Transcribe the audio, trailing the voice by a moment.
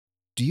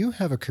Do you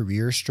have a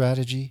career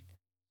strategy?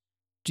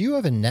 Do you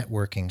have a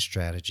networking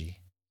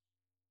strategy?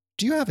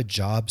 Do you have a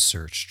job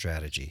search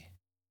strategy?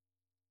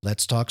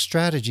 Let's talk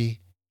strategy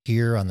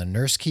here on the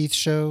Nurse Keith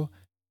Show,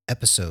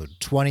 episode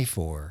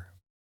 24.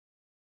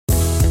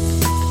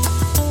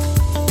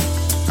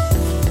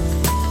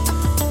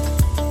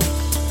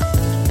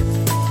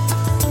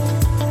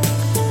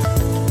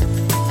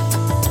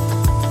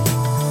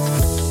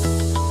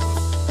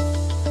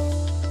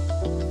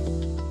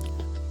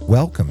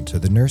 Welcome to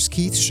the Nurse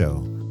Keith Show,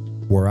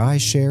 where I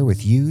share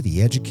with you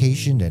the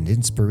education and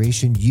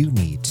inspiration you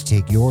need to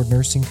take your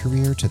nursing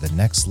career to the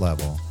next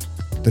level.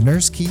 The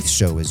Nurse Keith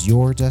Show is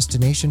your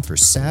destination for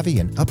savvy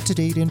and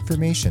up-to-date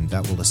information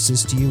that will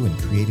assist you in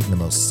creating the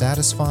most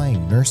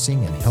satisfying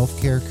nursing and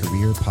healthcare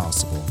career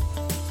possible.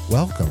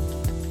 Welcome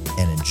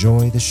and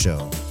enjoy the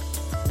show.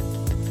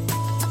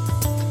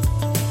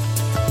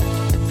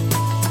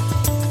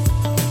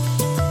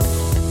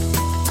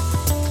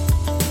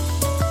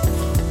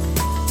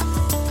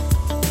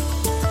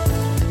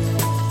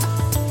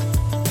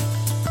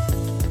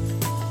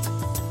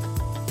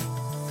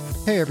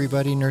 Hey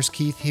everybody, Nurse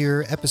Keith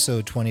here,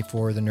 episode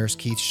 24 of the Nurse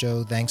Keith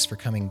Show. Thanks for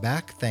coming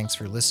back, thanks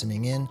for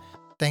listening in,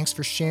 thanks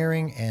for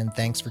sharing, and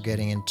thanks for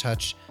getting in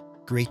touch.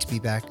 Great to be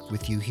back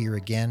with you here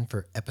again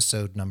for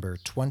episode number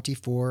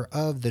 24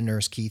 of the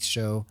Nurse Keith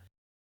Show.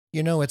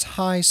 You know, it's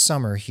high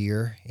summer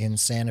here in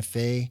Santa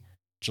Fe,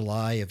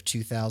 July of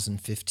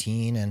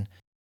 2015, and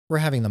we're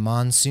having the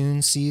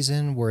monsoon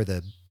season where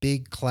the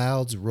big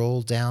clouds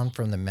roll down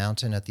from the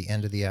mountain at the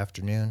end of the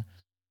afternoon,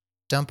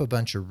 dump a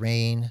bunch of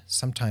rain,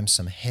 sometimes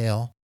some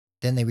hail.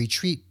 Then they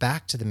retreat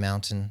back to the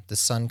mountain, the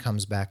sun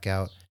comes back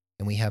out,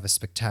 and we have a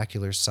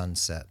spectacular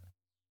sunset.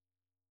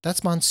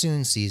 That's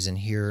monsoon season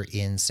here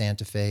in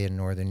Santa Fe in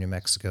northern New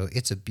Mexico.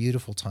 It's a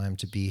beautiful time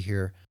to be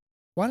here.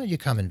 Why don't you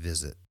come and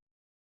visit?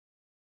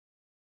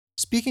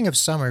 Speaking of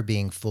summer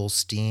being full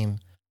steam,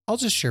 I'll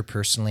just share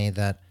personally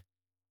that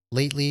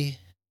lately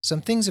some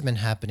things have been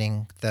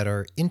happening that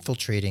are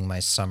infiltrating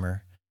my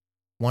summer.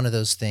 One of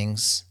those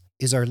things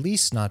is our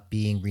lease not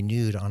being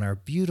renewed on our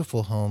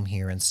beautiful home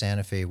here in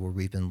Santa Fe where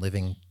we've been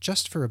living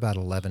just for about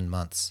 11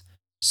 months.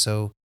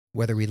 So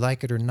whether we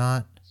like it or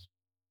not,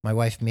 my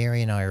wife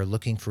Mary and I are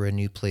looking for a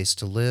new place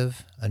to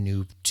live, a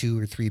new 2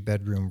 or 3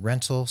 bedroom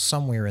rental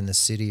somewhere in the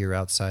city or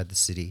outside the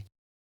city.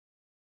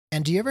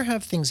 And do you ever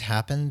have things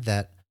happen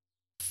that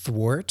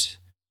thwart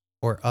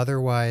or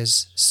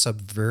otherwise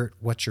subvert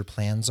what your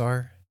plans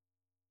are?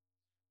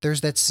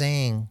 There's that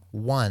saying,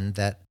 one,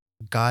 that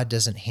God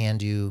doesn't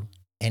hand you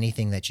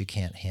anything that you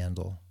can't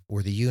handle,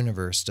 or the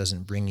universe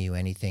doesn't bring you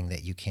anything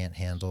that you can't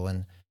handle.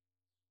 And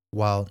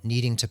while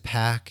needing to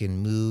pack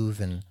and move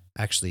and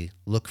actually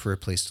look for a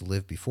place to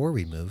live before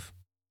we move,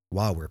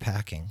 while we're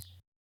packing,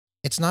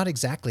 it's not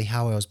exactly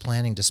how I was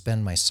planning to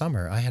spend my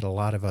summer. I had a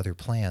lot of other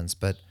plans,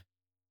 but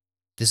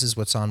this is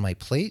what's on my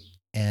plate,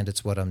 and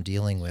it's what I'm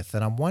dealing with.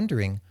 And I'm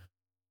wondering,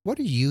 what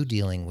are you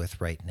dealing with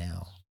right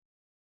now?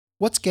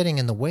 What's getting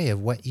in the way of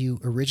what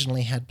you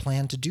originally had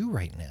planned to do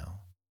right now?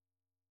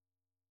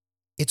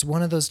 It's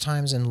one of those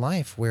times in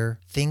life where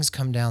things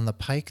come down the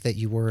pike that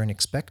you weren't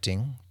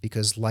expecting,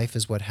 because life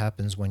is what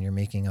happens when you're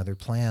making other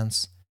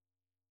plans.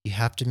 You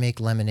have to make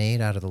lemonade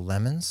out of the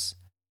lemons,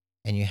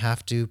 and you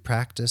have to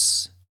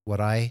practice what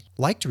I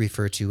like to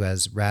refer to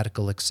as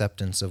radical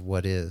acceptance of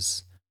what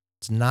is.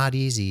 It's not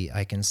easy,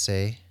 I can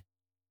say.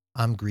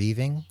 I'm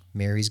grieving,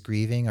 Mary's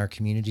grieving, our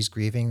community's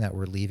grieving that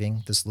we're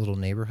leaving this little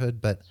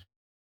neighborhood, but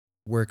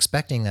we're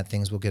expecting that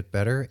things will get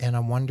better, and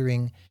I'm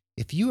wondering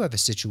if you have a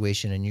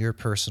situation in your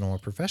personal or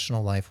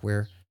professional life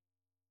where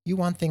you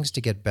want things to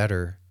get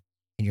better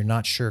and you're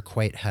not sure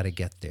quite how to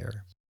get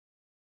there.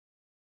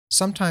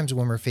 Sometimes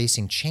when we're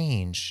facing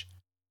change,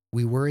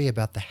 we worry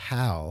about the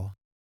how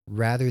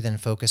rather than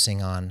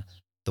focusing on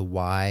the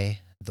why,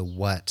 the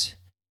what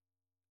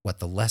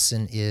the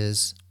lesson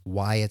is,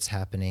 why it's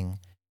happening,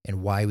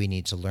 and why we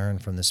need to learn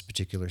from this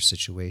particular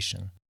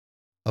situation.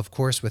 Of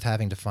course, with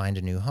having to find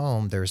a new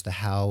home, there's the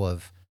how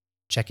of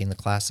checking the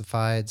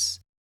classifieds,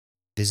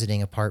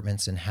 visiting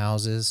apartments and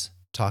houses,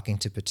 talking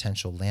to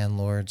potential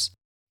landlords,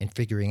 and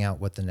figuring out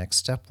what the next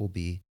step will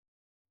be.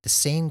 The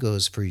same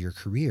goes for your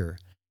career.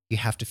 You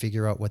have to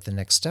figure out what the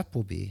next step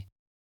will be.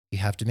 You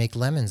have to make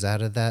lemons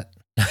out of that.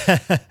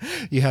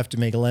 You have to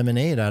make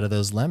lemonade out of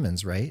those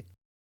lemons, right?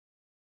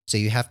 So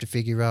you have to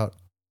figure out,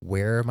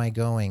 where am I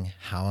going?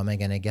 How am I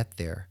going to get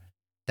there?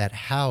 That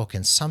how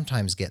can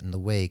sometimes get in the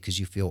way because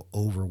you feel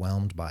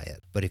overwhelmed by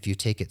it. But if you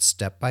take it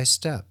step by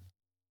step,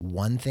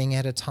 one thing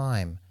at a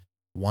time,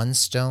 one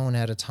stone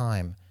at a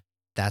time,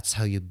 that's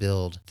how you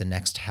build the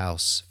next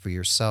house for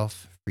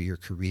yourself, for your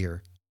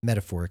career,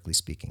 metaphorically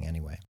speaking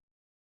anyway.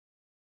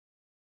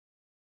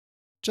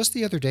 Just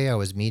the other day I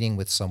was meeting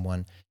with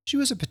someone. She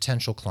was a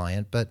potential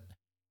client, but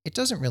it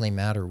doesn't really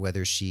matter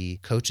whether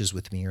she coaches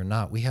with me or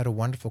not. We had a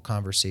wonderful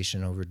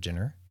conversation over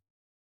dinner.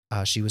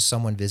 She was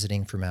someone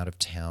visiting from out of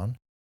town.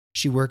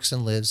 She works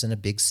and lives in a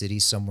big city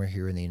somewhere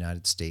here in the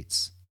United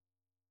States.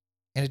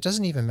 And it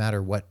doesn't even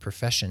matter what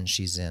profession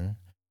she's in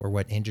or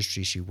what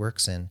industry she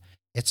works in.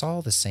 It's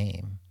all the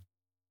same.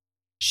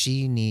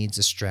 She needs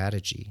a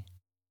strategy.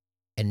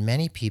 And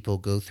many people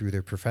go through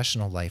their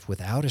professional life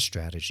without a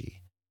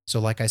strategy. So,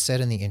 like I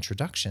said in the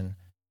introduction,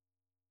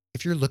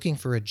 if you're looking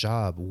for a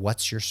job,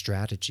 what's your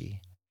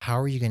strategy? How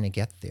are you going to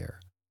get there?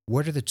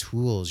 What are the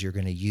tools you're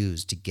going to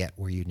use to get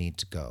where you need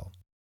to go?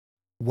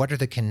 What are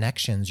the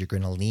connections you're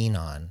going to lean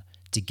on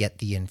to get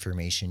the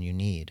information you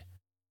need?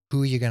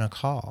 Who are you going to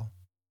call?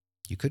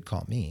 You could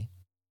call me.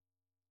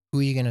 Who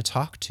are you going to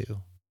talk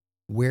to?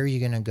 Where are you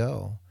going to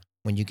go?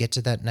 When you get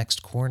to that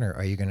next corner,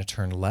 are you going to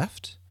turn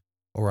left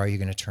or are you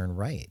going to turn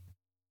right?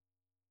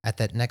 At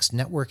that next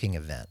networking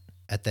event,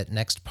 at that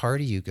next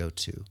party you go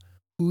to,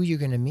 who are you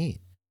going to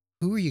meet?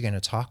 Who are you going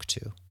to talk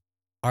to?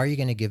 Are you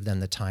going to give them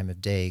the time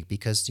of day?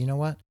 Because you know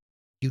what?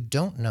 You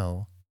don't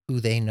know who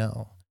they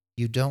know.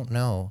 You don't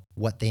know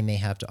what they may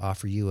have to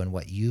offer you and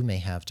what you may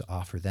have to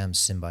offer them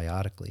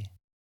symbiotically.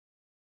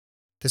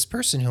 This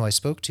person who I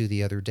spoke to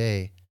the other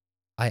day,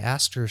 I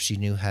asked her if she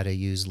knew how to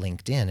use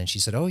LinkedIn, and she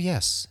said, "Oh,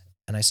 yes."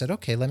 And I said,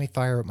 "Okay, let me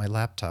fire up my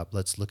laptop.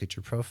 Let's look at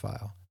your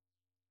profile."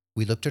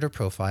 We looked at her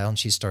profile and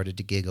she started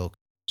to giggle.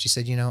 She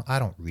said, I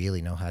don't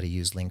really know how to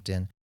use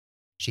LinkedIn.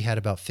 She had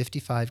about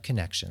 55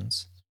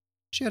 connections.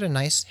 She had a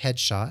nice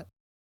headshot.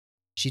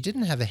 She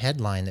didn't have a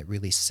headline that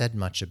really said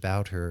much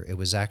about her. It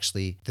was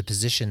actually the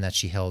position that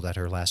she held at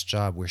her last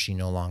job where she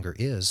no longer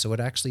is, so it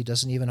actually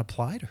doesn't even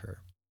apply to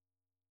her.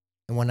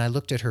 And when I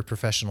looked at her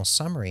professional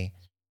summary,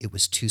 it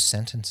was 2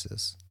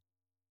 sentences.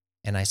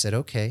 And I said,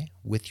 "Okay,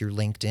 with your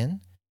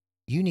LinkedIn,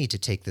 you need to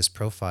take this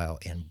profile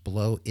and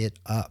blow it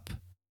up.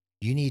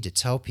 You need to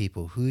tell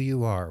people who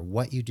you are,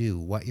 what you do,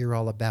 what you're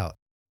all about.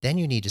 Then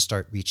you need to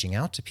start reaching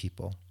out to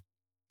people."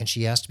 And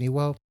she asked me,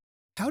 "Well,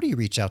 how do you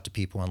reach out to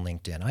people on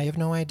LinkedIn? I have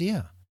no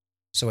idea."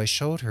 So I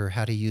showed her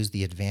how to use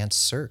the advanced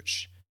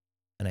search.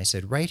 And I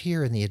said, right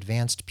here in the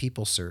advanced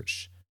people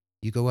search,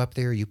 you go up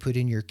there, you put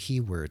in your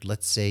keyword.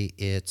 Let's say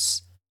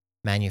it's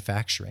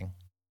manufacturing.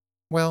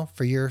 Well,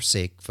 for your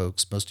sake,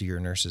 folks, most of you are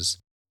nurses,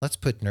 let's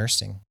put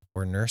nursing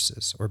or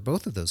nurses or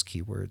both of those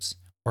keywords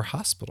or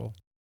hospital.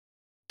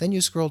 Then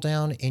you scroll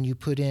down and you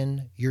put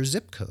in your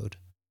zip code.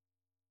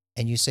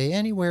 And you say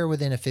anywhere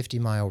within a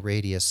 50-mile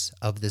radius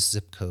of this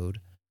zip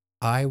code,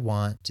 I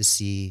want to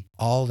see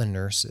all the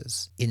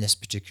nurses in this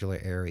particular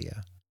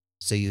area.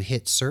 So you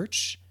hit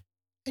search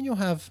and you'll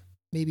have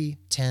maybe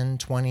 10,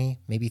 20,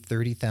 maybe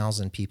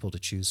 30,000 people to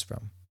choose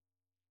from.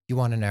 You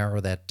want to narrow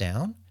that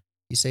down?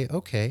 You say,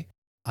 okay,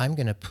 I'm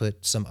going to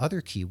put some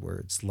other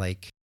keywords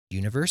like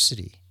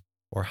university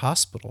or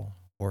hospital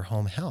or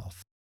home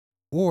health.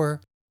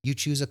 Or you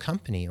choose a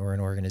company or an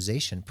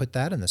organization, put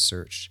that in the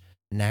search,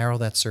 narrow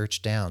that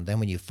search down. Then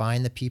when you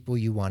find the people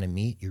you want to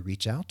meet, you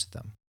reach out to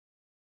them.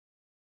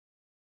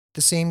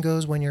 The same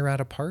goes when you're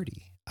at a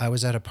party. I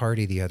was at a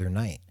party the other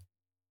night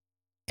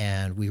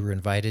and we were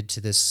invited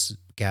to this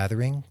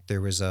gathering.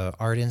 There was an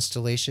art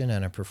installation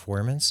and a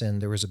performance,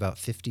 and there was about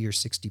 50 or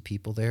 60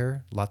 people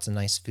there. Lots of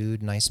nice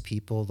food, nice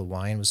people. The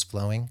wine was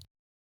flowing.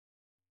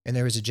 And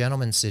there was a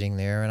gentleman sitting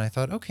there, and I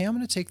thought, okay, I'm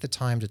going to take the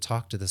time to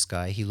talk to this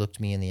guy. He looked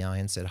me in the eye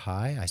and said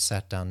hi. I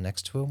sat down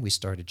next to him. We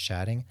started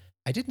chatting.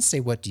 I didn't say,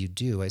 "What do you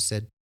do?" I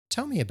said,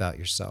 "Tell me about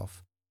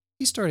yourself."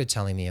 He started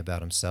telling me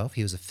about himself.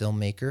 He was a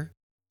filmmaker,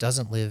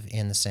 doesn't live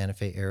in the Santa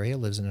Fe area,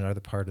 lives in another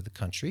part of the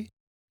country.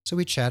 So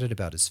we chatted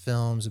about his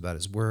films, about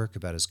his work,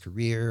 about his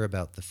career,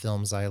 about the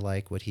films I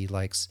like, what he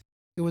likes.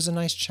 It was a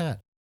nice chat.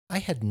 I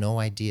had no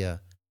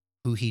idea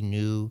who he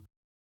knew,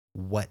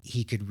 what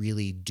he could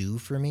really do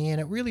for me. And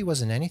it really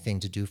wasn't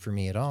anything to do for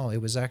me at all. It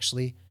was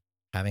actually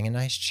having a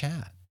nice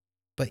chat.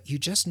 But you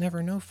just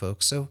never know,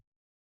 folks. So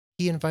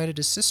he invited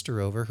his sister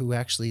over who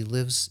actually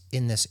lives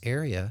in this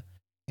area.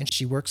 And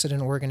she works at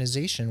an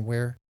organization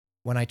where,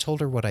 when I told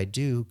her what I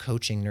do,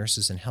 coaching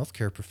nurses and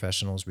healthcare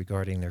professionals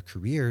regarding their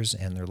careers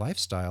and their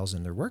lifestyles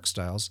and their work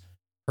styles,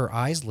 her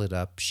eyes lit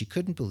up. She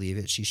couldn't believe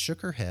it. She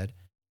shook her head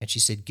and she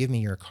said, "Give me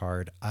your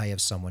card. I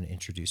have someone to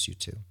introduce you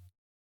to."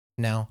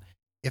 Now,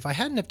 if I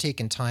hadn't have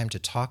taken time to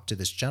talk to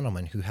this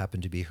gentleman who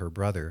happened to be her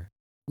brother,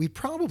 we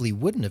probably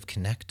wouldn't have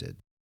connected.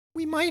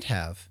 We might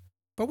have,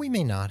 but we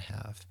may not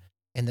have.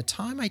 And the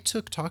time I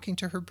took talking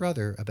to her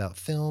brother about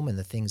film and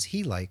the things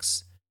he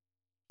likes,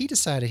 he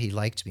decided he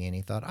liked me and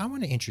he thought, "I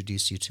want to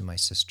introduce you to my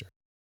sister."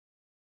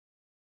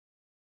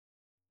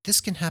 This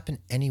can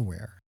happen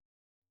anywhere.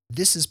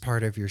 This is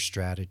part of your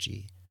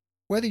strategy.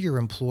 Whether you're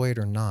employed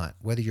or not,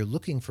 whether you're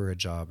looking for a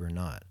job or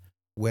not,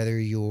 whether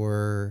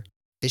you're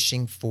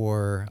fishing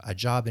for a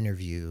job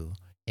interview,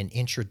 an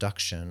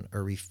introduction, a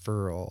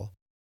referral,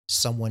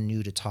 someone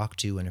new to talk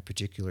to in a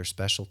particular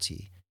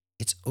specialty,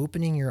 it's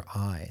opening your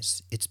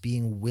eyes. It's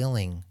being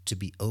willing to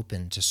be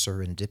open to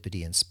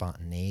serendipity and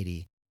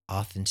spontaneity,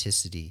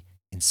 authenticity,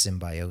 and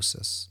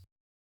symbiosis.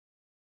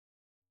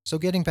 So,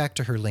 getting back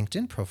to her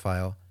LinkedIn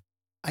profile,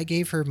 I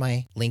gave her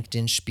my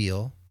LinkedIn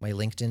spiel, my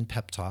LinkedIn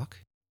pep talk.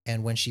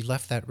 And when she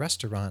left that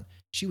restaurant,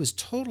 she was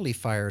totally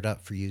fired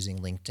up for using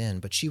LinkedIn,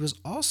 but she was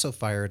also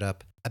fired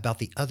up about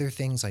the other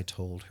things I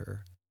told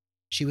her.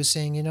 She was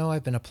saying,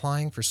 I've been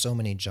applying for so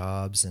many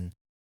jobs. And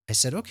I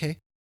said, "Okay,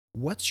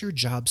 what's your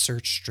job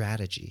search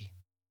strategy?"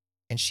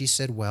 And she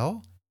said,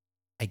 "Well,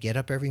 I get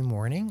up every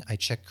morning, I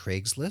check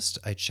Craigslist,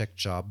 I check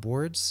job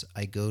boards,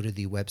 I go to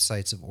the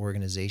websites of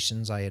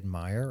organizations I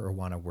admire or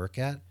want to work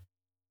at,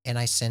 and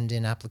I send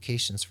in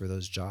applications for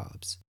those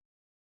jobs.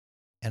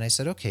 And I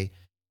said, okay,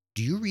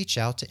 do you reach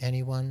out to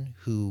anyone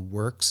who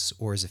works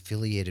or is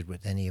affiliated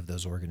with any of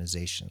those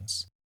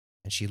organizations?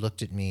 And she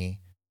looked at me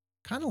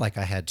kind of like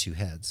I had two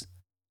heads.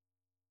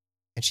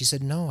 And she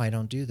said, no, I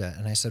don't do that.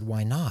 And I said,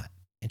 why not?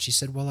 And she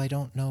said, well, I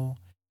don't know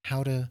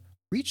how to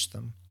reach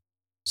them.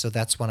 So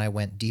that's when I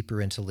went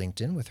deeper into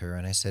LinkedIn with her.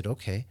 And I said,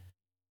 okay,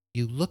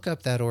 you look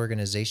up that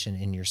organization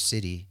in your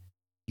city,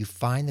 you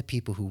find the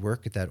people who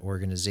work at that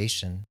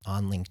organization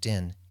on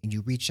LinkedIn, and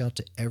you reach out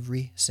to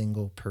every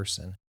single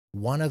person.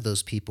 One of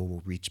those people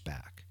will reach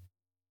back.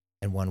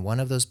 And when one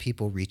of those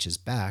people reaches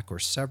back, or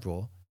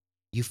several,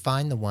 you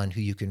find the one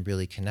who you can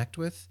really connect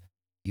with.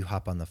 You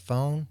hop on the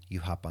phone,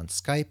 you hop on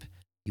Skype,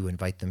 you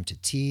invite them to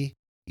tea,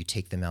 you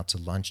take them out to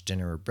lunch,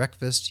 dinner, or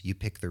breakfast, you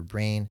pick their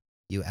brain,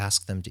 you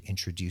ask them to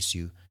introduce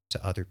you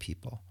to other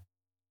people.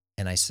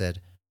 And I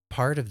said,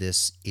 part of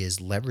this is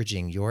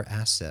leveraging your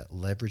asset,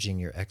 leveraging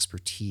your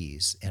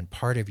expertise, and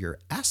part of your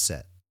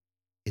asset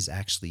is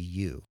actually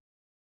you.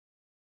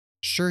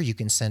 Sure, you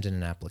can send in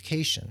an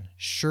application.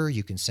 Sure,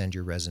 you can send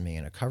your resume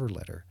and a cover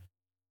letter.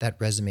 That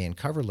resume and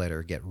cover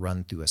letter get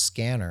run through a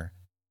scanner,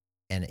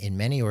 and in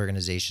many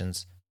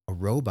organizations, a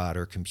robot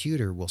or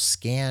computer will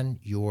scan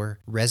your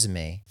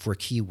resume for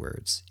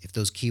keywords. If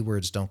those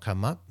keywords don't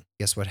come up,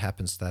 guess what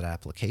happens to that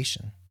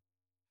application?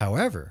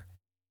 However,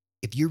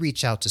 if you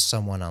reach out to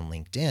someone on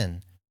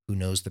LinkedIn who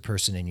knows the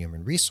person in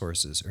human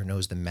resources or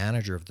knows the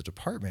manager of the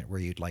department where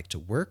you'd like to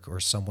work or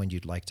someone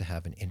you'd like to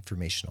have an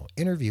informational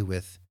interview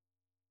with,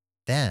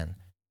 then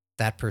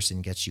that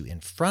person gets you in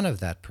front of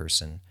that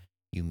person.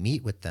 You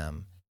meet with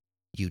them.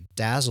 You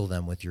dazzle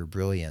them with your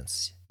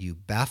brilliance. You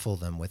baffle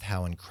them with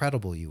how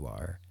incredible you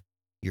are.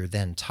 You're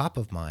then top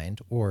of mind,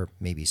 or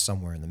maybe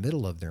somewhere in the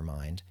middle of their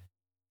mind,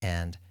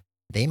 and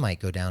they might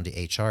go down to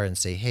HR and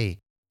say, hey,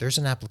 there's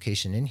an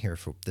application in here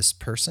for this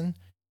person.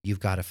 You've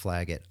got to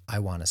flag it. I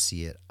want to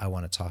see it. I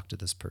want to talk to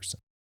this person.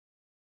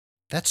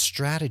 That's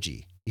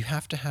strategy. You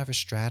have to have a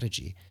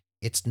strategy.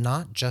 It's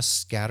not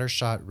just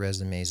scattershot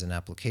resumes and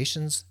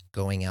applications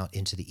going out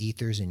into the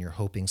ethers and you're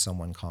hoping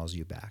someone calls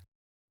you back.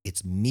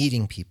 It's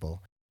meeting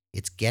people.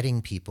 It's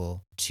getting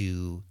people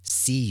to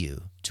see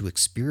you, to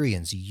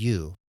experience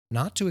you,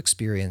 not to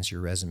experience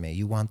your resume.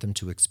 You want them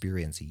to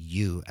experience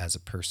you as a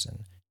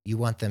person. You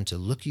want them to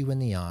look you in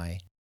the eye.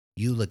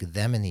 You look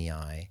them in the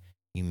eye.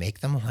 You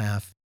make them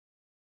laugh.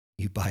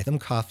 You buy them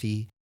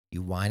coffee.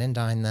 You wine and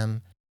dine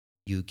them.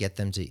 You get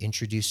them to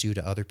introduce you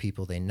to other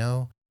people they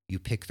know. You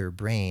pick their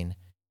brain.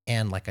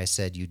 And like I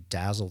said, you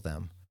dazzle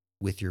them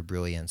with your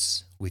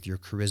brilliance, with your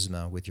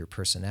charisma, with your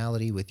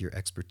personality, with your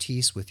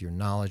expertise, with your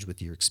knowledge, with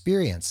your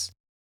experience.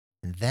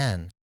 And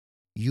then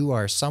you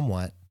are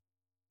somewhat,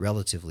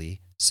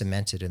 relatively,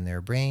 cemented in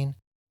their brain.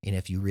 And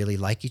if you really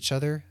like each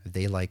other, if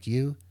they like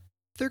you,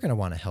 they're going to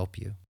want to help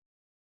you.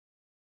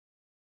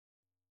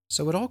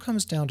 So it all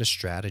comes down to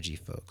strategy,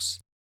 folks.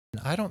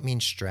 And I don't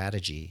mean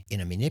strategy in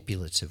a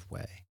manipulative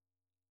way.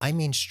 I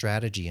mean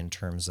strategy in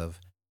terms of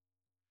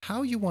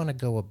how you want to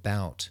go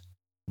about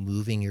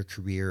moving your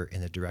career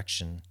in the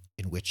direction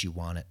in which you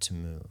want it to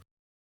move.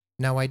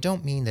 Now, I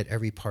don't mean that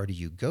every party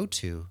you go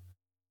to,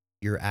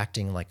 you're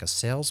acting like a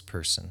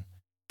salesperson,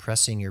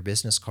 pressing your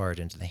business card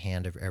into the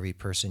hand of every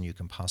person you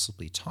can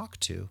possibly talk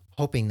to,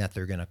 hoping that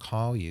they're going to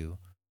call you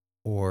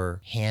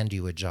or hand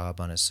you a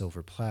job on a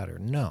silver platter.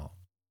 No.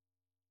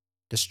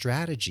 The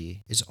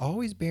strategy is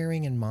always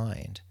bearing in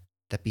mind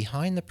that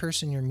behind the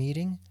person you're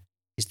meeting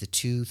is the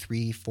 2,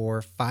 3,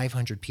 4,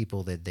 500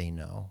 people that they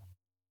know.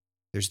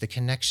 There's the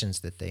connections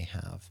that they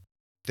have.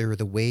 There are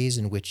the ways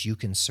in which you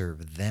can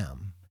serve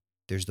them.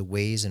 There's the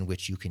ways in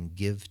which you can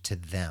give to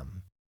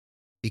them.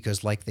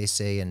 Because like they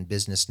say in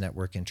Business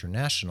Network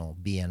International,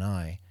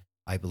 BNI,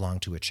 I belong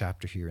to a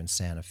chapter here in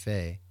Santa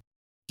Fe,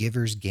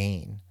 givers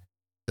gain.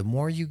 The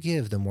more you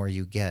give, the more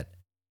you get.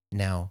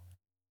 Now,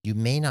 you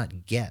may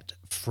not get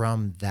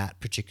from that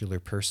particular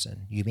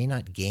person. You may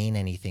not gain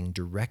anything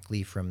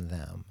directly from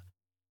them.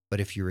 But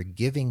if you're a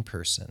giving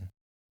person,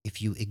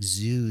 if you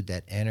exude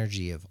that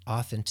energy of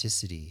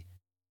authenticity,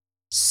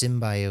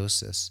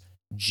 symbiosis,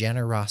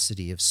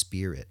 generosity of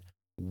spirit,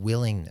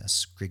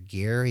 willingness,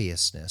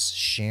 gregariousness,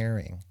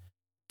 sharing,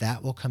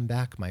 that will come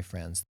back, my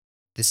friends.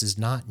 This is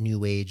not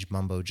new age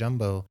mumbo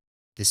jumbo.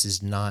 This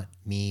is not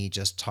me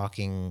just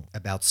talking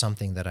about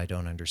something that I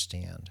don't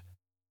understand.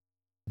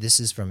 This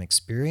is from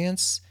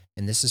experience,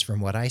 and this is from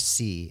what I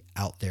see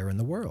out there in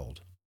the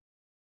world.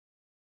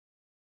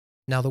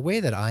 Now, the way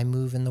that I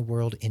move in the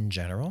world in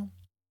general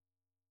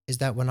is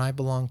that when I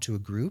belong to a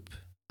group,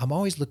 I'm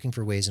always looking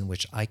for ways in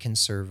which I can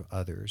serve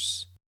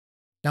others.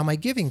 Now, my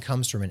giving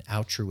comes from an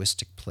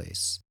altruistic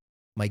place.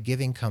 My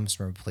giving comes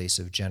from a place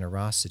of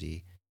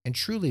generosity and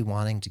truly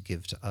wanting to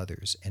give to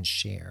others and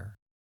share.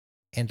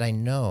 And I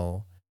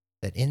know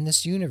that in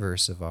this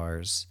universe of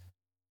ours,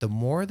 the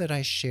more that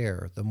I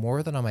share, the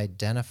more that I'm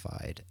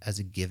identified as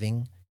a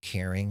giving,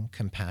 caring,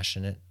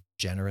 compassionate,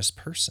 generous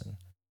person.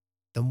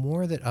 the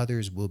more that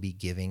others will be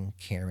giving,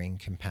 caring,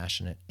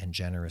 compassionate, and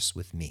generous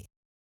with me.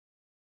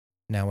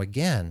 Now,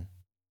 again,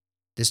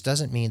 this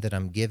doesn't mean that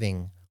I'm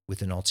giving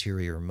with an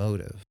ulterior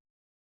motive,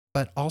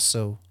 but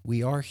also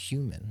we are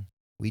human.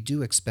 We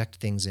do expect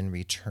things in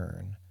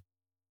return.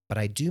 But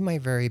I do my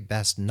very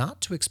best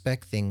not to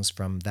expect things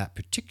from that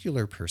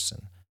particular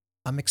person.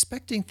 I'm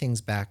expecting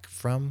things back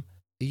from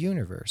the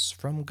universe,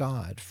 from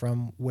God,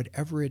 from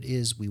whatever it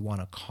is we want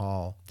to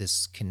call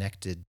this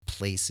connected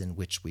place in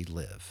which we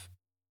live.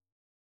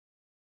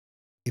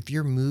 If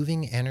you're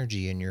moving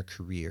energy in your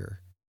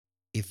career,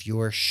 if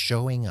you're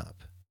showing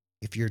up,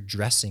 if you're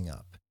dressing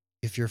up,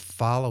 if you're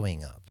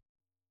following up,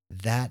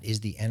 that is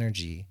the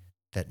energy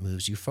that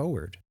moves you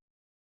forward.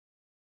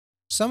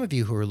 Some of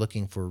you who are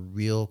looking for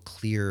real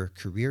clear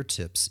career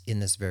tips in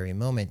this very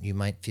moment, you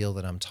might feel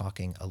that I'm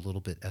talking a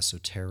little bit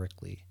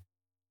esoterically.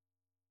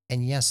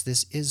 And yes,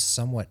 this is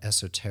somewhat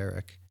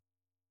esoteric.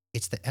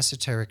 It's the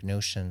esoteric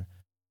notion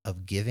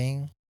of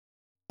giving,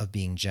 of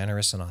being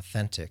generous and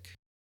authentic,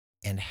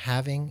 and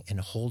having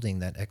and holding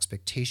that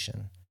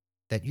expectation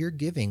that your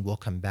giving will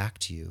come back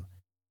to you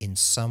in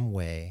some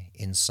way,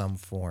 in some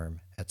form,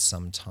 at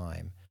some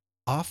time.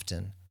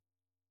 Often,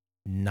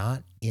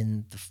 not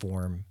in the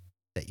form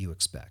that you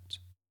expect.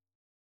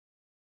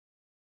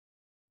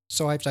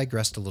 So I've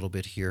digressed a little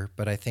bit here,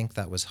 but I think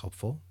that was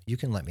helpful. You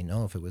can let me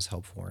know if it was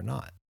helpful or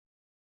not.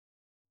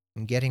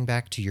 And getting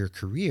back to your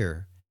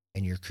career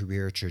and your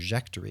career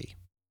trajectory,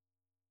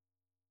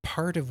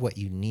 part of what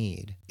you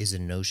need is a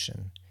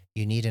notion.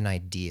 You need an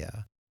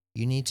idea.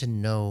 You need to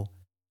know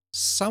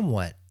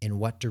somewhat in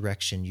what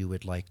direction you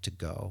would like to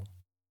go.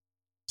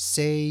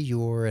 Say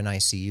you're an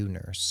ICU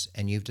nurse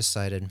and you've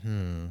decided,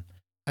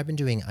 I've been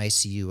doing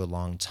ICU a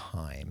long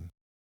time.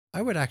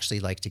 I would actually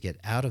like to get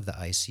out of the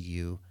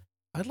ICU.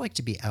 I'd like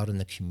to be out in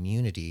the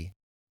community.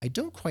 I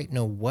don't quite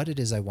know what it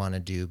is I want to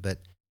do, but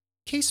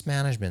case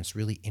management's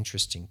really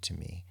interesting to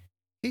me.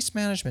 Case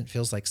management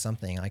feels like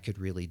something I could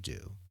really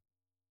do.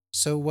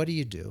 So what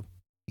do?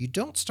 You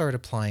don't start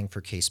applying for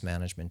case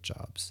management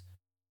jobs.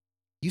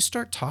 You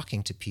start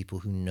talking to people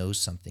who know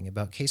something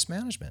about case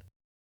management.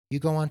 You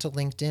go onto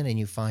LinkedIn and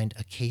you find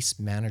a case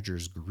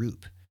managers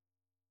group.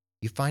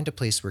 You find a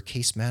place where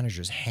case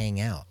managers hang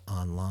out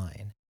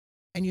online.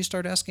 And you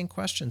start asking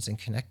questions and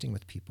connecting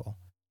with people.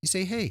 You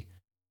say, hey,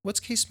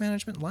 what's case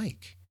management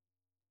like?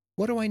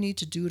 What do I need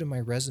to do to my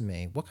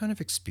resume? What kind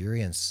of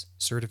experience,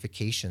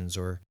 certifications,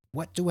 or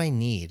what do I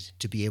need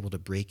to be able to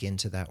break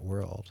into that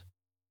world?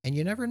 And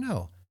you never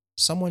know.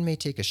 Someone may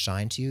take a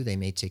shine to you, they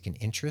may take an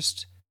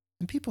interest,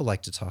 and people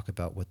like to talk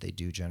about what they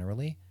do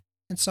generally.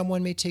 And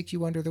someone may take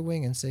you under the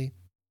wing and say,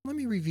 let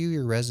me review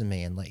your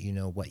resume and let you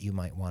know what you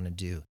might want to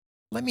do.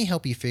 Let me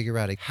help you figure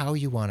out how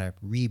you want to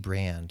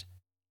rebrand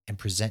and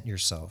present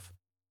yourself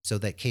so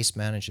that case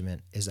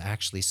management is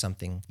actually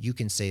something you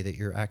can say that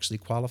you're actually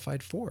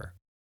qualified for.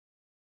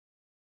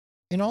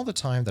 In all the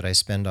time that I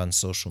spend on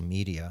social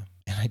media,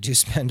 and I do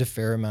spend a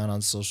fair amount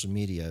on social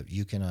media,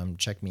 you can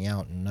check me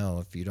out and know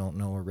if you don't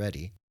know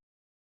already.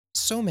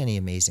 So many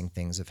amazing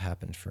things have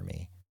happened for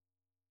me.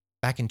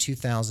 Back in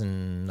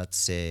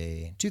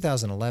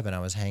 2011, I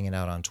was hanging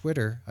out on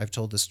Twitter. I've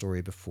told this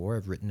story before.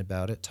 I've written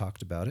about it,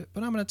 talked about it,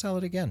 but I'm going to tell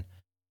it again.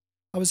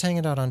 I was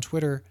hanging out on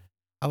Twitter.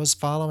 I was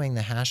following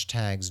the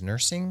hashtags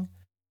nursing,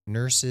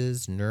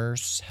 nurses,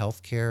 nurse,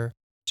 healthcare,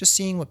 just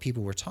seeing what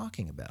people were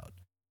talking about.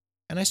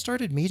 And I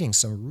started meeting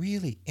some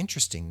really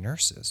interesting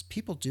nurses,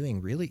 people doing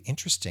really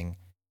interesting,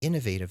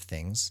 innovative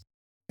things,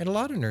 and a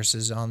lot of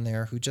nurses on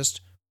there who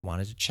just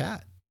wanted to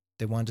chat.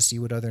 They wanted to see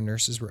what other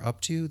nurses were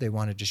up to. They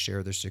wanted to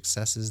share their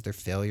successes, their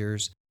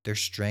failures, their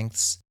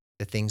strengths,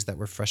 the things that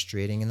were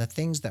frustrating, and the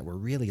things that were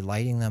really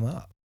lighting them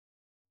up.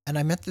 And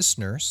I met this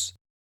nurse,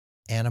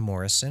 Anna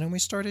Morrison, and we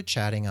started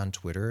chatting on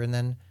Twitter, and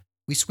then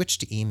we switched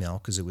to email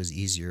because it was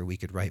easier. We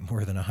could write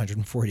more than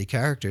 140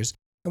 characters,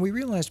 and we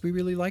realized we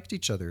really liked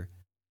each other.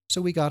 So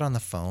we got on the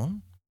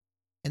phone,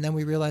 and then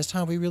we realized,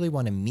 we really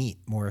want to meet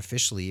more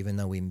officially, even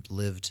though we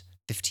lived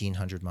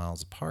 1,500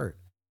 miles apart.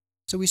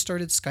 So we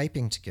started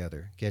Skyping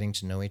together, getting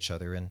to know each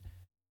other, and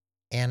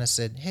Anna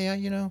said, hey,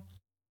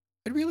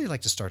 I'd really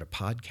like to start a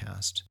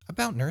podcast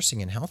about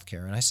nursing and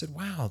healthcare. And I said,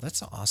 wow,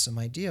 that's an awesome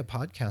idea.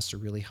 Podcasts are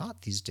really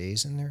hot these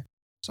days, and there's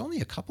only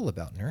a couple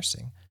about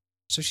nursing.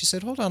 So she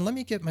said, hold on, let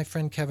me get my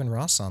friend Kevin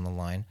Ross on the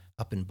line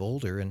up in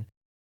Boulder, and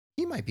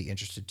he might be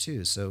interested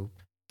too. So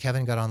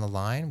Kevin got on the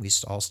line. We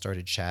all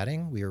started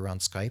chatting. We were on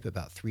Skype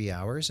about 3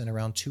 hours, and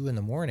around 2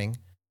 a.m,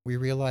 we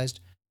realized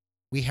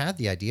we had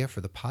the idea for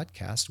the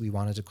podcast. We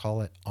wanted to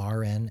call it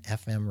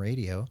RNFM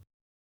Radio.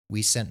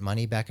 We sent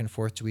money back and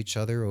forth to each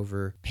other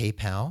over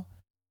PayPal.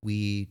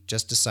 We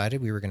just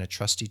decided we were going to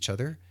trust each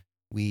other.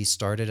 We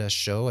started a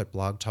show at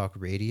Blog Talk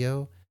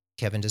Radio.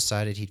 Kevin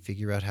decided he'd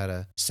figure out how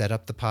to set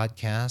up the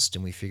podcast,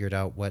 and we figured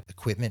out what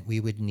equipment we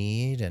would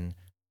need and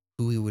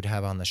who we would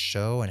have on the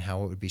show and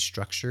how it would be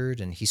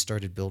structured. And he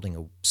started building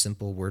a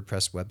simple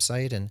WordPress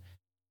website. And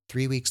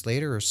 3 weeks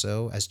later or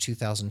so, as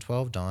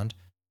 2012 dawned,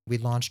 we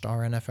launched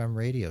RNFM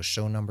Radio,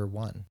 show number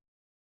 1.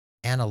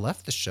 Anna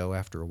left the show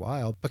after a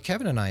while, but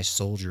Kevin and I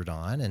soldiered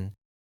on, and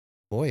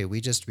Boy,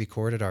 we just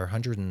recorded our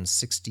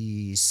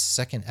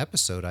 162nd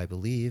episode, I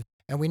believe.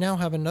 And we now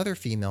have another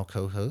female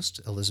co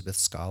host, Elizabeth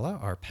Scala,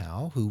 our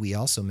pal, who we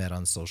also met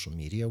on social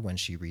media when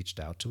she reached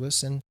out to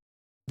us. And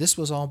this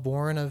was all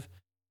born of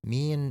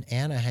me and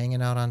Anna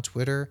hanging out on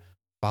Twitter,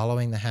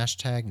 following the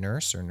hashtag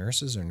nurse or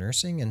nurses or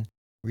nursing, and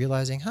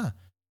realizing,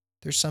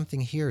 there's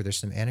something here, there's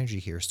some energy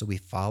here. So we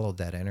followed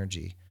that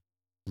energy.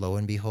 Lo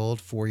and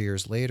behold, 4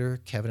 years later,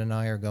 Kevin and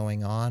I are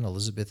going on.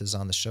 Elizabeth is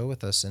on the show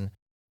with us, and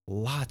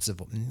lots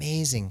of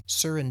amazing,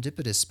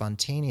 serendipitous,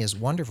 spontaneous,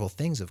 wonderful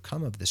things have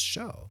come of this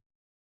show.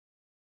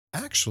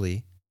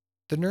 Actually,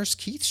 the Nurse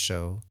Keith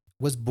show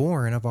was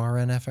born of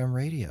RNFM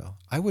radio.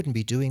 I wouldn't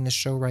be doing this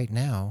show right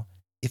now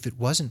if it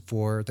wasn't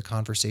for the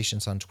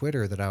conversations on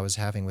Twitter that I was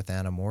having with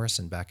Anna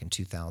Morrison back in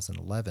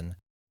 2011,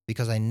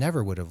 because I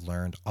never would have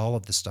learned all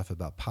of the stuff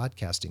about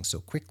podcasting so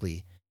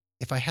quickly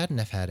if I hadn't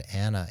have had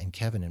Anna and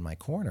Kevin in my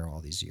corner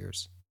all these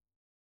years.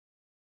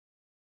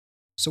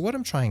 So what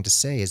I'm trying to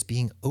say is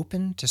being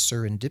open to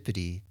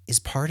serendipity is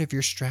part of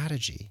your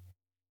strategy.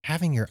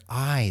 Having your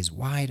eyes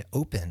wide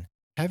open,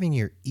 having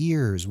your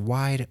ears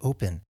wide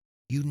open.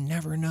 You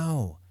never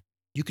know.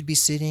 You could be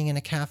sitting in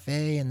a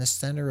cafe in the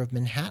center of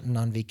Manhattan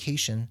on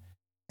vacation,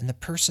 and the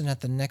person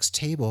at the next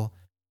table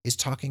is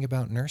talking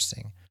about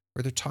nursing,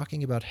 or they're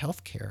talking about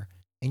healthcare,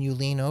 and you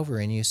lean over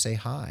and you say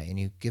hi, and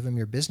you give them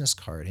your business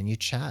card, and you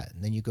chat,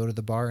 and then you go to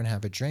the bar and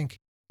have a drink,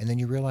 and then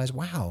you realize,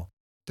 wow,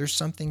 there's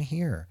something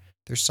here.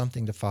 There's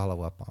something to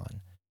follow up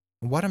on.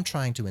 And what I'm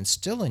trying to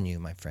instill in you,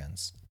 my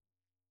friends,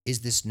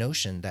 is this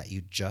notion that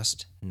you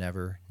just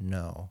never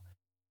know.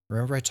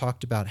 Remember I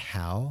talked about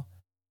how?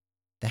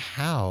 The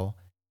how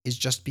is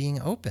just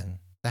being open.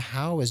 The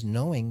how is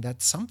knowing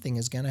that something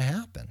is going to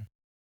happen.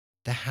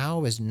 The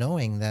how is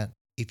knowing that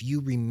if you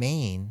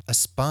remain a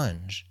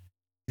sponge,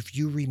 if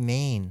you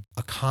remain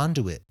a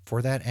conduit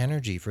for that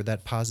energy, for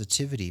that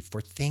positivity, for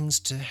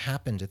things to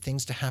happen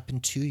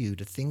to you,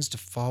 to things to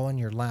fall in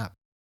your lap,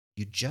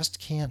 you just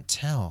can't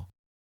tell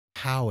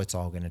how it's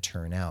all going to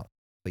turn out,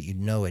 but you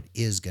know it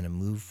is going to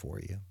move for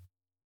you.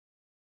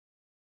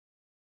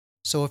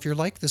 So if you're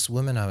like this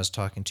woman I was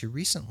talking to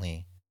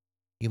recently,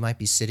 you might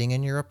be sitting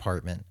in your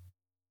apartment,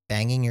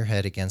 banging your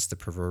head against the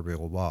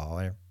proverbial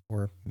wall,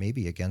 or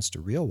maybe against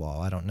a real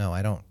wall. I don't know.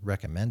 I don't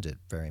recommend it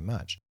very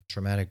much.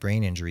 Traumatic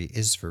brain injury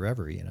is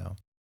forever, you know.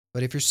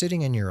 But if you're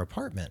sitting in your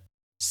apartment,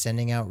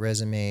 sending out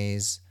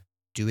resumes,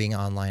 doing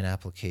online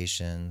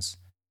applications,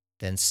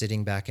 then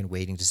sitting back and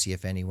waiting to see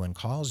if anyone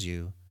calls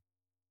you,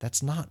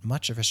 that's not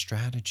much of a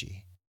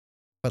strategy.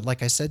 But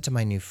like I said to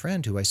my new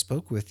friend who I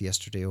spoke with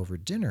yesterday over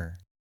dinner,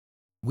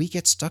 we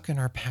get stuck in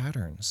our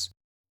patterns.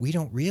 We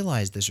don't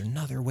realize there's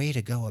another way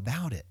to go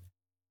about it.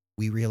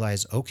 We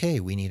realize, okay,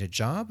 we need a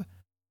job.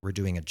 We're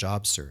doing a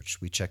job search.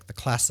 We check the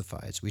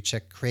classifieds. We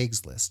check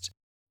Craigslist.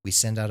 We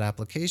send out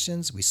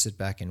applications. We sit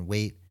back and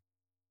wait.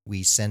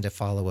 We send a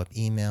follow-up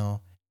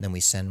email. Then we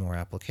send more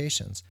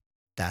applications.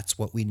 That's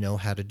what we know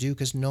how to do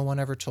because no one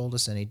ever told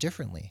us any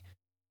differently.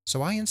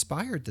 So I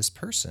inspired this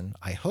person,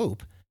 I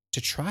hope,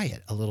 to try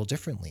it a little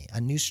differently,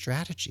 a new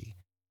strategy.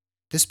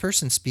 This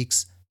person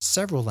speaks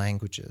several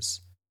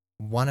languages.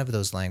 One of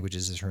those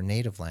languages is her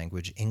native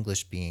language,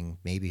 English being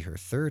maybe her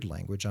third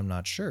language, I'm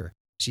not sure.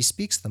 She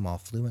speaks them all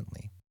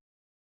fluently.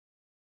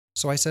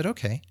 So I said,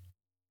 okay,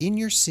 in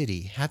your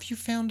city, have you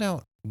found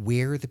out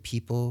where the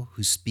people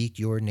who speak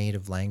your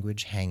native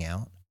language hang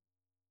out?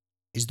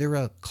 Is there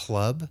a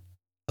club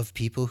of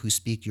people who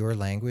speak your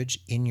language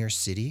in your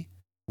city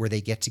where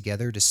they get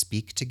together to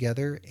speak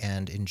together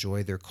and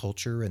enjoy their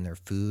culture and their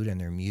food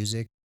and their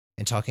music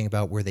and talking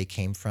about where they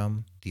came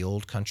from, the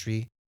old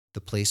country,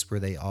 the place where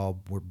they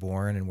all were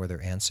born and where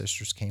their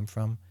ancestors came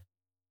from?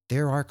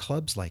 There are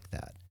clubs like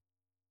that.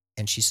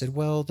 And she said,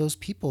 well, those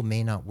people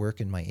may not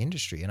work in my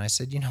industry. And I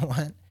said, you know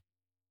what?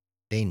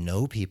 They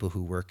know people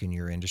who work in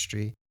your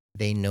industry.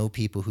 They know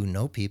people who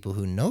know people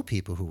who know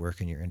people who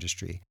work in your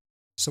industry.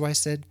 So I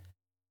said,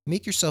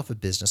 make yourself a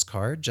business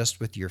card just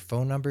with your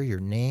phone number,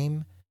 your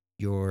name,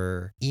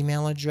 your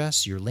email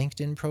address, your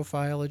LinkedIn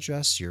profile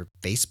address, your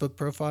Facebook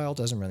profile,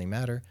 doesn't really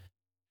matter.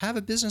 Have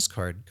a business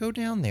card. Go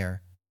down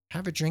there.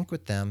 Have a drink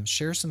with them.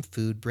 Share some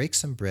food. Break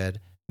some bread.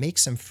 Make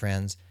some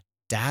friends.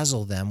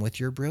 Dazzle them with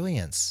your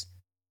brilliance.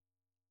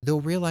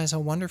 They'll realize how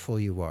wonderful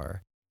you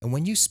are. And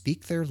when you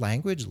speak their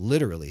language,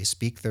 literally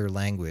speak their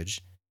language,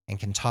 and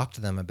can talk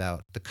to them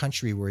about the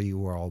country where you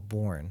were all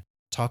born,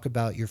 talk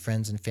about your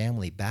friends and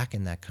family back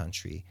in that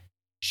country,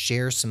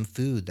 share some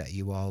food that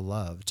you all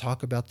love,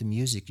 talk about the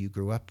music you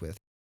grew up with,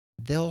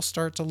 they'll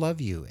start to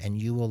love you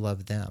and you will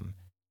love them.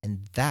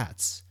 And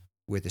that's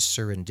where the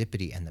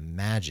serendipity and the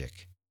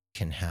magic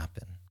can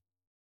happen.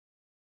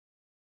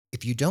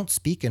 If you don't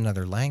speak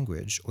another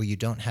language or you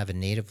don't have a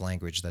native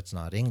language that's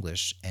not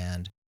English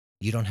and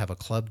you don't have a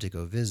club to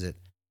go visit,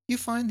 you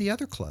find the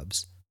other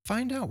clubs.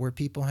 Find out where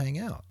people hang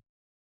out.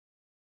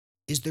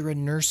 Is there a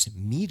nurse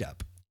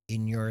meetup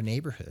in your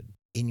neighborhood,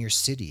 in your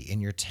city, in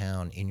your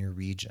town, in your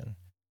region?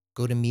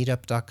 Go to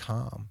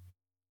meetup.com.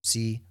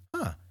 See,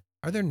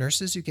 are there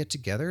nurses who get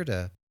together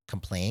to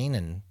complain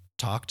and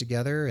talk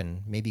together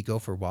and maybe go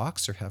for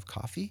walks or have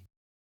coffee?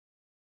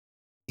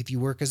 If you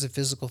work as a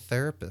physical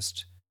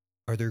therapist,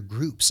 are there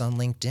groups on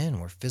LinkedIn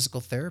where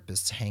physical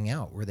therapists hang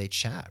out, where they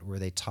chat, where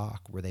they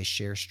talk, where they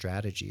share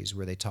strategies,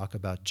 where they talk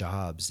about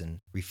jobs and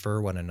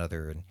refer one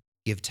another and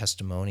give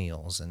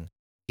testimonials and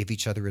give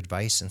each other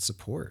advice and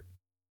support?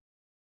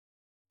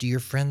 Do your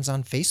friends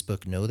on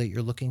Facebook know that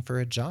you're looking for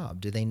a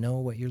job? Do they know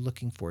what you're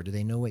looking for? Do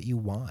they know what you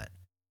want?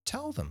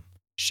 Tell them.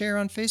 Share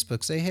on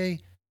Facebook. Say, hey,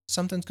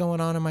 something's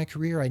going on in my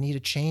career. I need a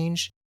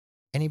change.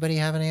 Anybody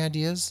have any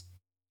ideas?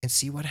 And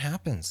see what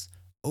happens.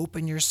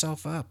 Open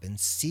yourself up and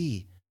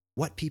see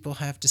what people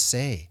have to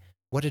say,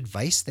 what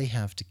advice they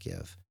have to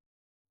give,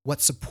 what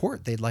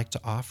support they'd like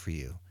to offer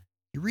you.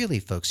 You really,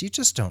 folks, you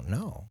just don't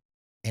know.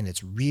 And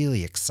it's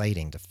really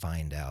exciting to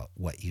find out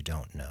what you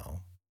don't know.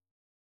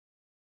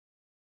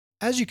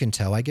 As you can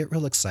tell, I get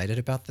real excited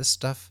about this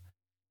stuff.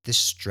 This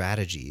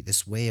strategy,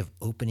 this way of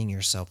opening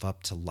yourself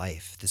up to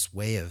life, this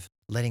way of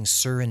letting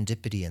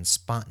serendipity and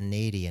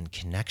spontaneity and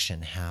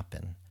connection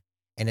happen.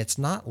 And it's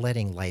not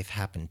letting life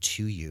happen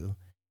to you,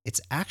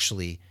 it's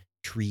actually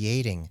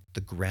creating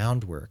the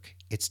groundwork.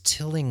 It's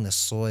tilling the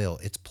soil,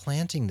 it's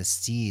planting the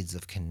seeds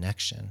of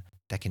connection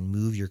that can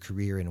move your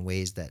career in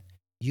ways that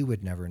you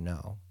would never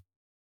know.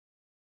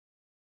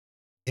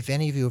 If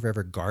any of you have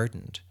ever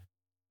gardened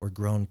or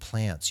grown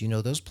plants, you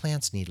know those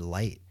plants need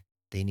light,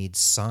 they need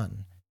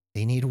sun,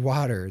 they need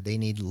water, they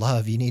need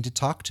love. You need to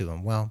talk to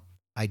them. Well,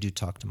 I do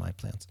talk to my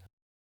plants.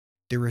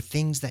 There are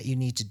things that you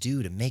need to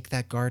do to make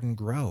that garden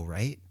grow,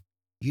 right?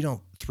 You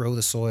don't throw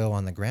the soil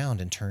on the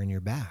ground and turn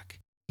your back.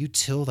 You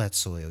till that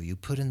soil, you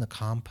put in the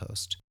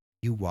compost,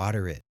 you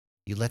water it,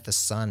 you let the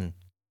sun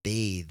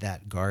bathe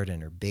that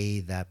garden or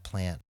bathe that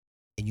plant,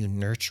 and you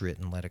nurture it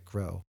and let it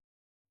grow.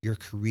 Your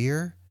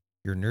career,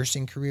 your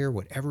nursing career,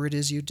 whatever it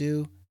is you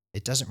do,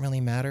 it doesn't really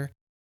matter.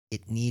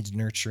 It needs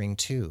nurturing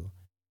too.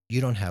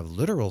 You don't have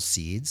literal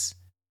seeds,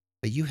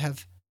 but you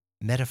have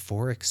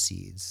metaphoric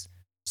seeds.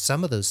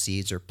 Some of those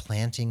seeds are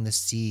planting the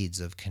seeds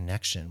of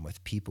connection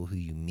with people who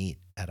you meet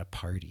at a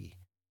party.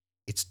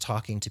 It's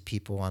talking to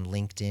people on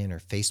LinkedIn or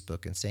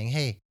Facebook and saying,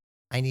 hey,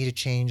 I need a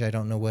change. I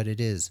don't know what it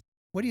is.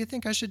 What do you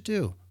think I should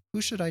do?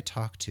 Who should I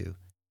talk to?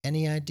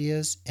 Any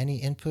ideas, any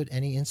input,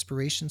 any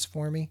inspirations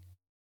for me?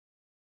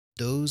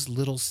 Those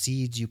little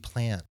seeds you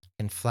plant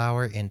can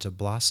flower into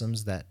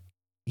blossoms that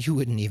you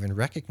wouldn't even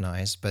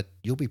recognize, but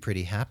you'll be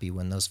pretty happy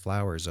when those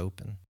flowers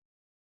open.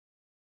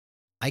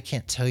 I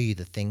can't tell you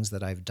the things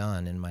that I've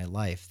done in my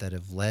life that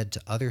have led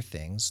to other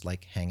things,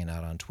 like hanging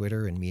out on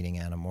Twitter and meeting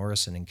Anna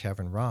Morrison and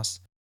Kevin Ross.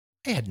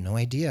 I had no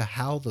idea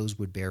how those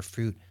would bear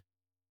fruit,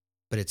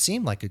 but it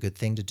seemed like a good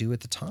thing to do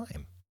at the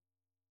time.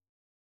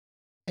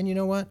 And you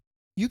know what?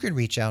 You can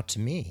reach out to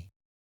me.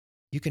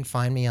 You can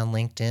find me on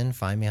LinkedIn,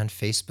 find me on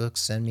Facebook,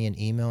 send me an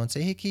email and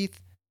say, hey,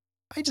 Keith,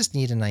 I just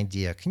need an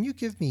idea. Can you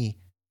give me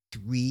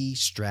 3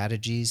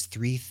 strategies,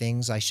 3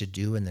 things I should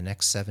do in the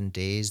next 7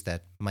 days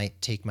that might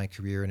take my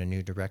career in a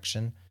new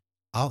direction?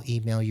 I'll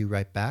email you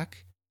right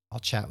back. I'll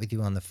chat with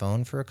you on the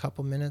phone for a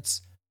couple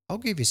minutes. I'll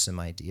give you some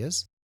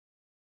ideas.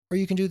 Or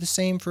you can do the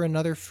same for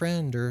another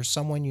friend or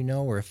someone you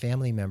know or a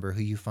family member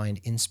who you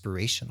find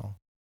inspirational.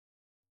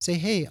 Say,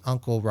 hey,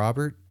 Uncle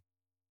Robert,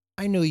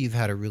 I know you've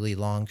had a really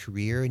long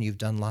career and you've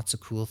done lots of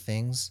cool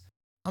things.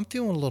 I'm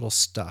feeling a little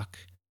stuck.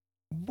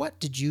 What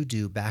did you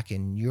do back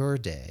in your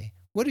day?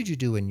 What did you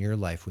do in your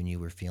life when you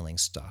were feeling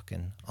stuck?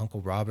 And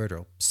Uncle Robert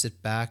will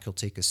sit back, he'll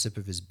take a sip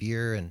of his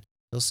beer, and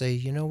he'll say,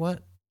 you know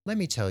what? Let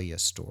me tell you a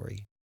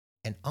story.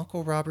 And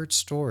Uncle Robert's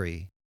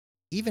story,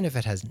 even if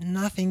it has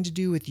nothing to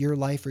do with your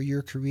life or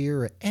your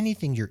career or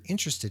anything you're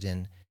interested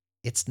in,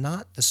 it's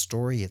not the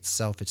story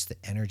itself, it's the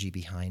energy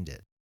behind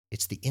it.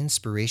 It's the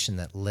inspiration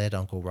that led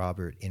Uncle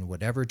Robert in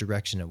whatever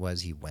direction it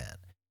was he went.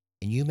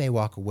 And you may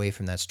walk away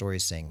from that story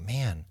saying,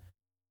 man,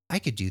 I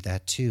could do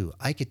that too.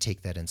 I could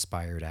take that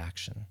inspired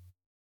action.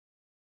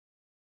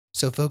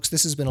 So, folks,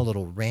 this has been a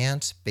little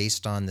rant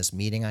based on this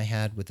meeting I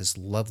had with this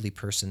lovely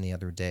person the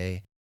other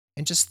day,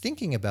 and just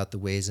thinking about the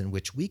ways in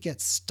which we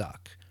get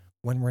stuck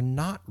when we're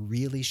not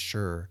really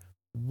sure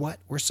what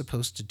we're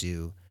supposed to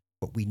do,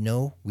 but we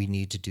know we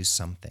need to do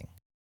something.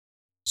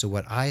 So,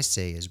 what I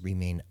say is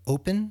remain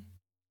open,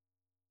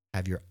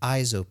 have your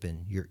eyes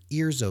open, your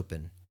ears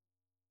open,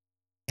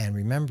 and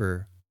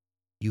remember,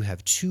 you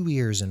have 2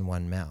 ears and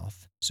 1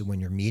 mouth. So,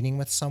 when you're meeting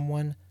with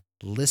someone,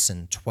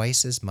 listen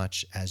twice as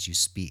much as you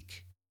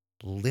speak.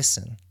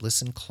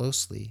 Listen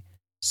closely.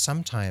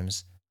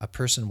 Sometimes a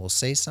person will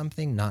say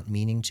something not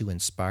meaning to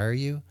inspire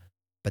you,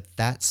 but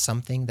that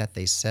something that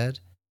they said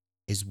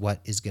is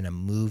what is going to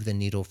move the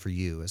needle for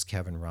you, as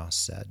Kevin Ross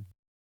said.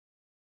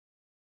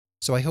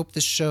 So I hope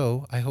this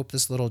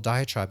little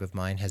diatribe of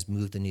mine has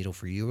moved the needle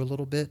for you a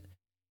little bit.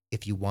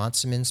 If you want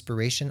some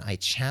inspiration, I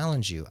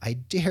challenge you, I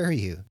dare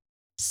you,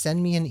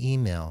 send me an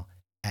email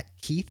at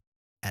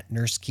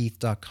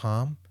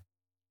keith@nursekeith.com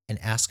and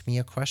ask me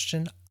a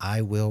question.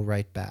 I will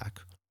write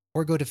back.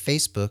 Or go to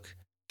Facebook,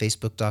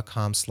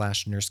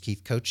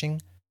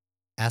 facebook.com/nursekeithcoaching.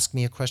 Ask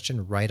me a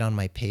question right on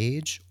my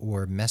page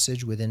or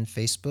message within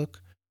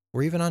Facebook,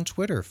 Or even on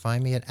Twitter,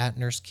 find me at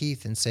Nurse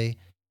Keith and say,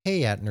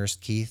 hey, at Nurse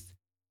Keith,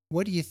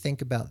 what do you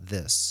think about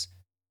this?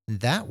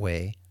 That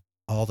way,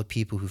 all the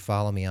people who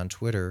follow me on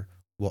Twitter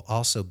will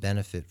also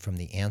benefit from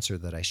the answer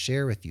that I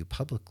share with you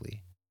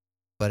publicly.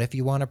 But if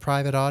you want a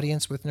private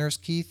audience with Nurse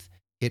Keith,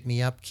 hit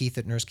me up,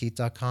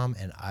 keith@nursekeith.com,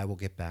 and I will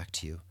get back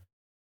to you.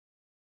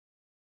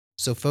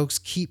 So folks,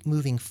 keep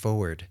moving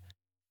forward.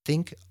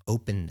 Think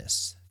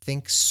openness,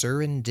 think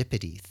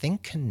serendipity,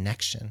 think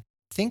connection,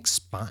 think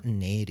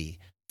spontaneity,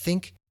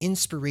 think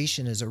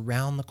inspiration is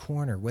around the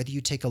corner. Whether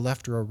you take a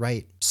left or a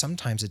right,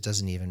 sometimes it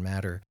doesn't even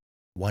matter.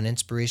 One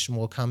inspiration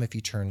will come if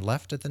you turn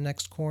left at the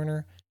next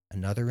corner.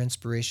 Another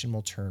inspiration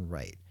will turn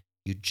right.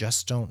 You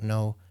just don't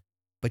know,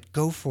 but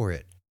go for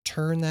it.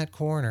 Turn that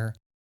corner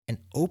and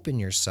open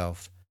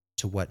yourself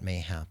to what may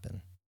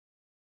happen.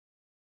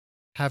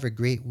 Have a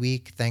great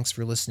week. Thanks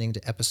for listening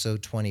to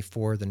episode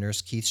 24 of The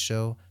Nurse Keith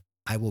Show.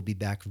 I will be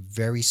back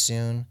very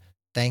soon.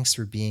 Thanks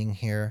for being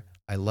here.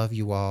 I love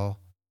you all,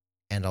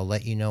 and I'll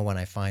let you know when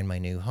I find my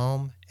new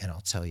home, and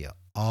I'll tell you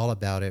all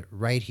about it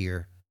right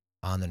here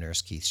on The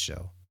Nurse Keith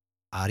Show.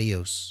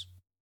 Adios.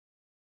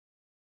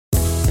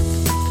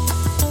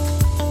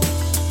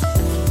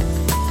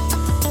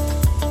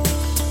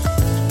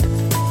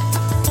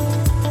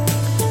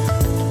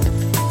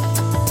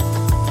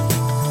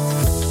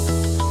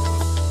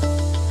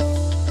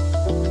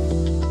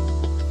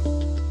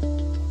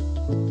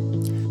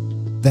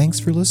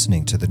 Thanks for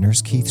listening to The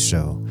Nurse Keith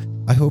Show.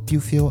 I hope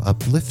you feel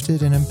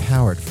uplifted and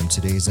empowered from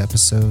today's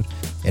episode,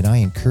 and I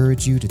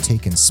encourage you to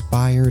take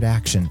inspired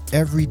action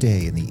every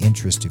day in the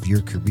interest of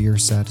your career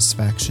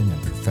satisfaction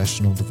and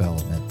professional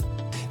development.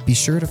 Be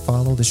sure to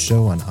follow the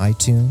show on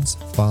iTunes,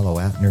 follow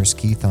at Nurse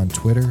Keith on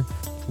Twitter,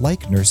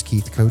 like Nurse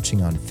Keith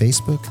Coaching on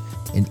Facebook,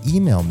 and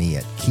email me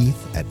at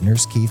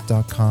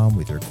keith@nursekeith.com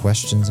with your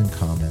questions and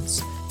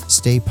comments.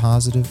 Stay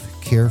positive,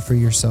 care for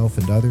yourself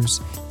and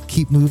others,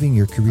 keep moving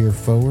your career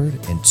forward,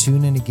 and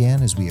tune in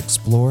again as we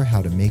explore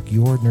how to make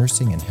your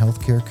nursing and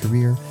healthcare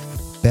career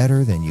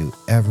better than you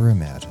ever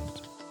imagined.